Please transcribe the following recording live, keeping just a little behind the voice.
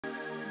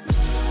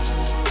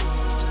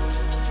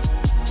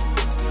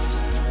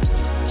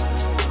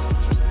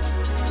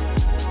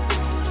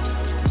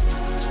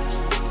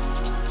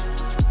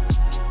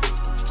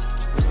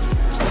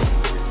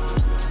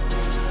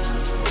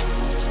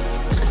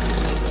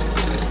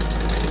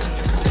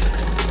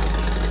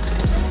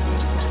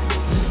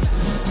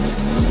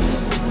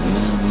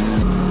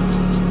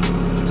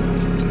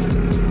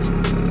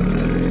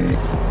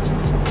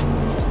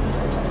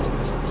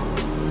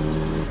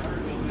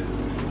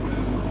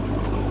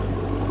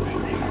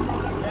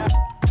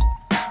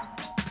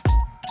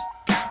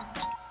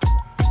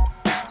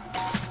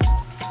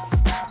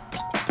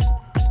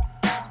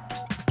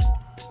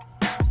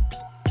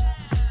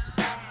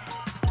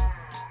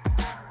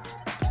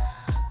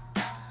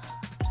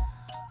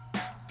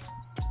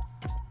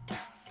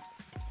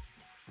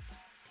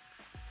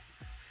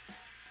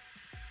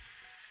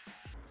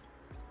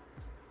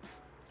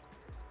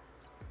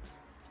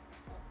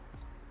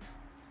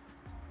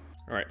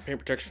Alright, paint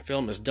protection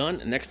film is done.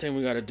 The next thing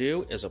we got to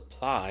do is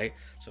apply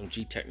some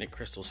Gtechniq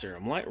Crystal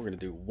Serum Light. We're going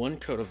to do 1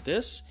 coat of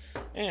this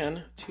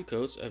and 2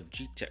 coats of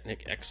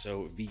Gtechniq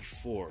XO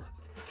V4.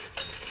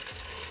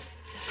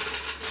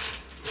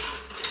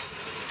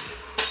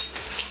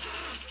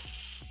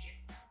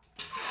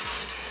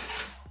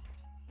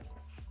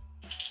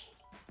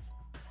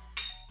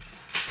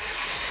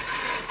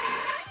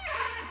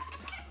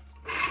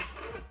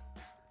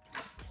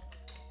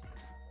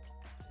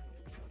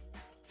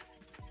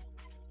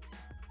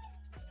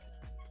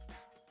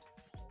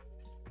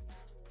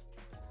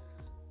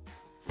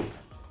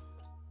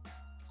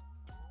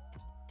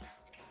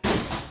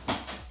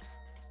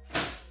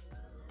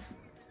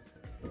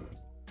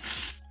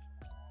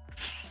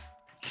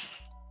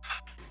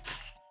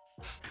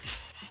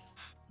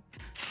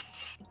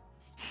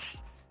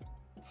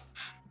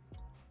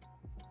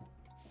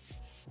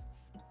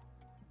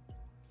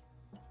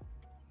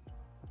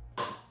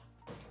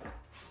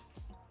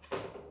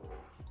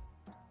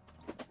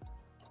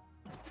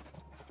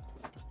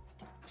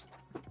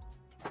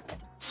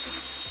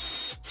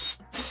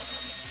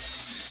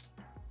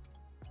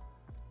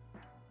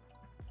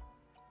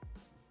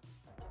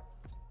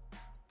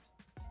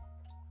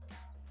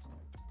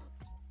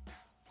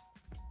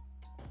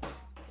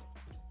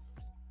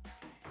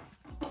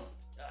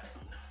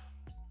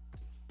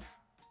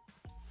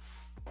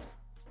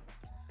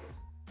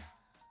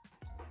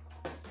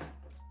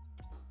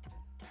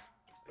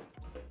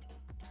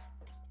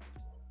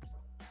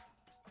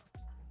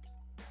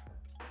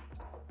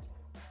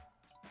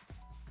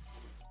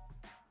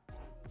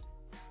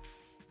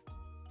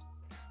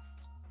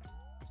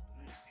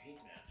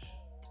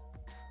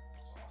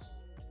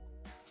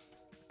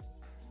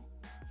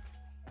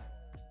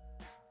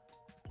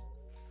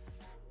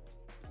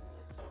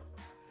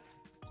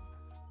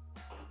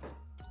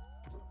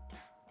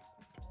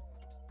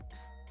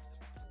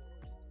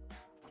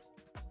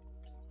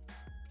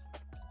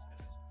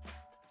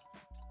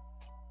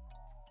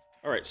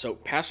 Alright, so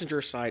passenger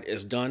side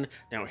is done.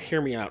 Now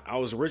hear me out. I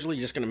was originally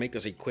just going to make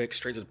this a quick,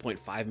 straight to the point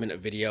 5-minute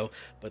video,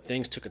 but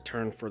things took a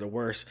turn for the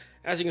worse.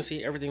 As you can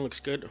see, everything looks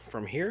good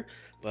from here,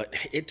 but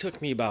it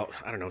took me about,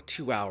 I don't know,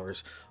 2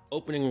 hours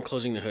opening and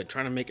closing the hood,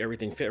 trying to make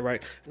everything fit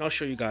right, and I'll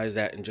show you guys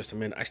that in just a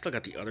minute. I still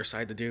got the other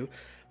side to do,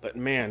 but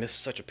man, this is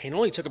such a pain. It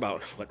only took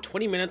about, what,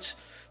 20 minutes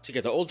to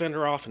get the old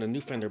fender off and the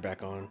new fender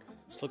back on.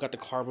 Still got the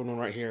carbon one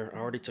right here. I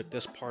already took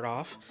this part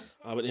off,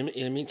 but in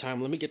the meantime,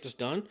 let me get this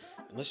done,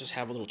 and let's just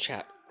have a little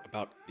chat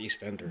about these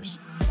fenders.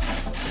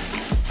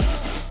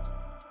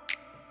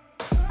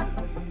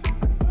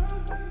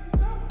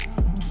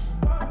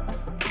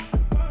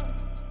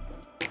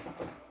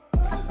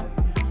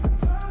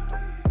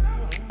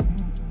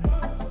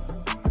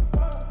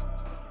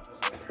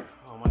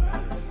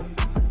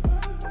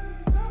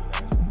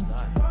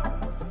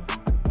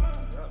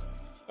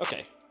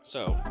 Okay,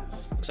 so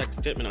looks like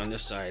the fitment on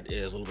this side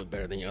is a little bit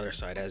better than the other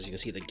side. As you can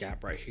see, the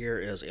gap right here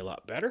is a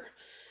lot better,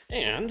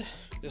 and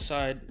this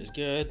side is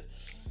good.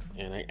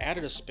 And I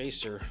added a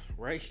spacer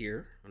right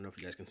here. I don't know if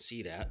you guys can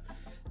see that,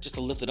 just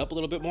to lift it up a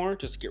little bit more,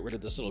 just to get rid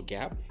of this little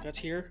gap that's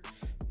here.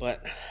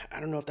 But I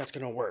don't know if that's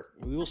gonna work.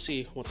 We will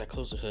see once I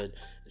close the hood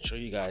and show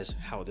you guys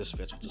how this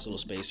fits with this little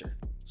spacer.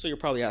 So you're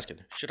probably asking,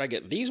 should I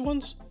get these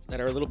ones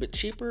that are a little bit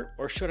cheaper,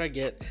 or should I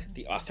get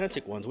the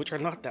authentic ones, which are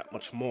not that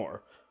much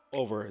more,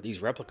 over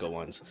these replica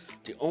ones?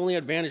 The only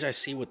advantage I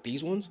see with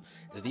these ones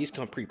is these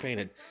come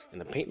pre-painted,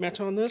 and the paint match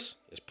on this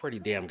is pretty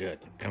damn good.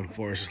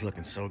 M4 is just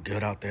looking so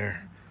good out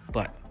there,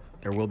 but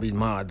there will be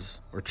mods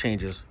or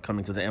changes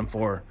coming to the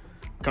M4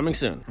 coming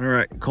soon. All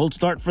right, cold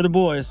start for the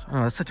boys.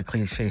 Oh, that's such a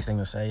cliche thing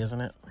to say, isn't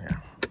it? Yeah.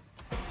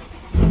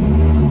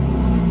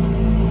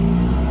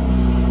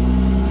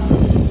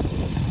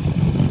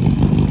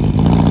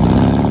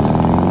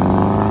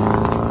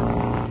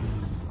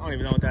 I don't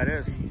even know what that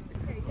is.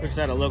 Just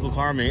at a local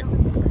car meet,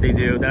 they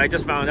do that. I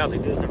just found out they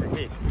do this every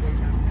week.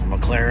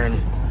 McLaren,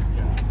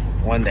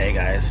 one day,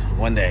 guys,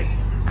 one day.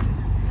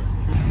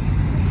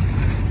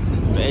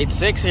 The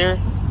 8.6 here.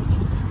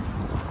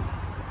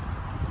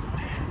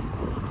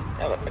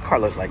 Yeah, the car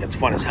looks like it's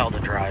fun as hell to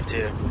drive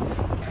too.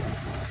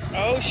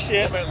 Oh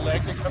shit! My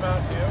leg can come out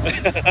too.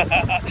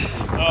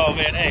 Oh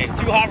man, hey,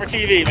 too hot for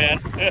TV, man.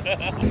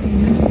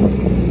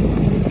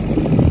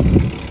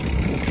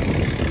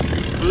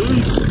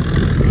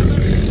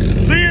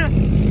 See ya.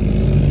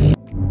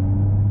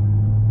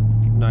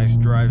 Nice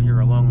drive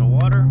here along the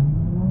water.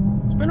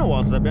 It's been a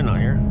while since I've been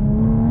out here.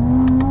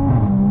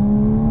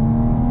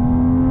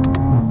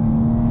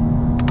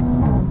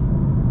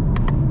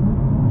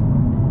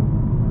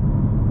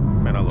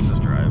 Man, I love this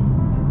drive.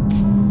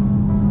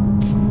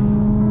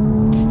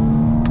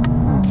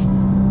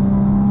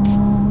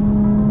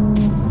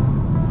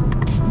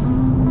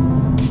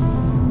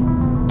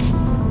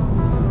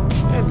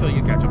 Until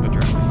you catch up with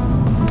traffic.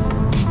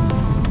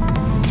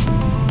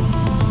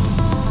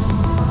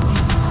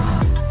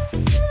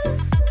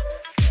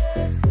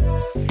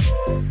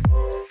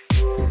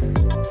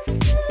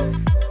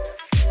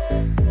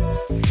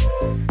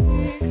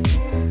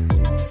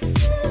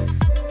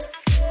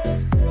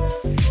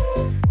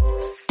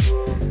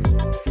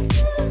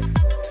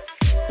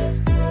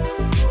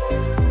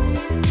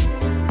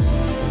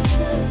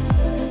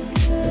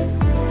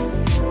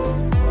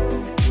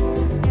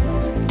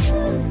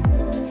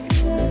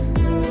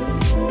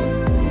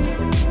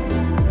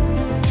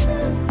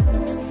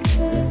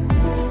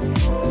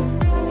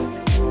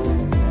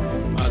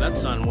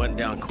 sun went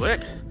down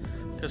quick.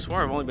 Could have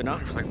sworn I've only been out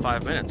here for like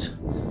 5 minutes.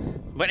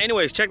 But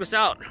anyways, check this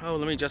out. Oh,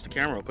 let me adjust the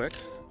camera real quick.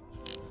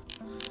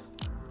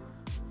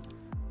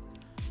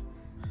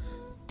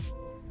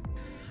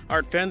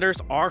 Our fenders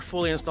are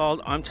fully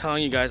installed. I'm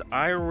telling you guys,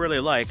 I really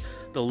like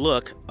the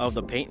look of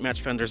the paint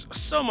match fenders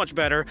so much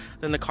better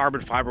than the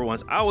carbon fiber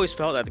ones. I always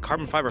felt that the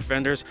carbon fiber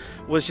fenders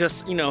was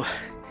just, you know,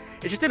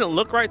 it just didn't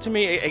look right to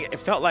me. It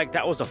felt like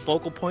that was the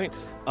focal point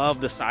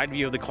of the side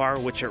view of the car,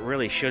 which it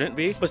really shouldn't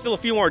be. But still a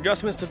few more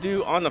adjustments to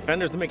do on the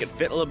fenders to make it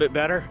fit a little bit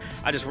better.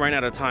 I just ran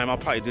out of time. I'll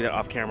probably do that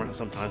off camera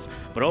sometimes.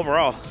 But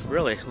overall,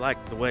 really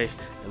like the way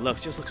it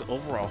looks. Just looks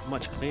overall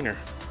much cleaner.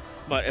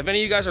 But if any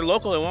of you guys are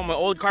local and want my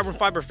old carbon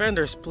fiber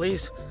fenders,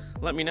 please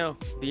let me know.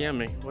 DM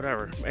me,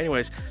 whatever.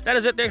 Anyways, that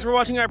is it. Thanks for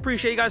watching. I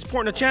appreciate you guys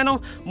supporting the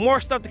channel. More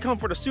stuff to come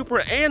for the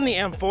Supra and the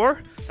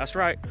M4. That's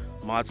right,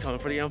 mods coming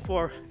for the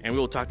M4. And we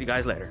will talk to you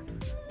guys later.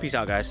 Peace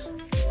out, guys.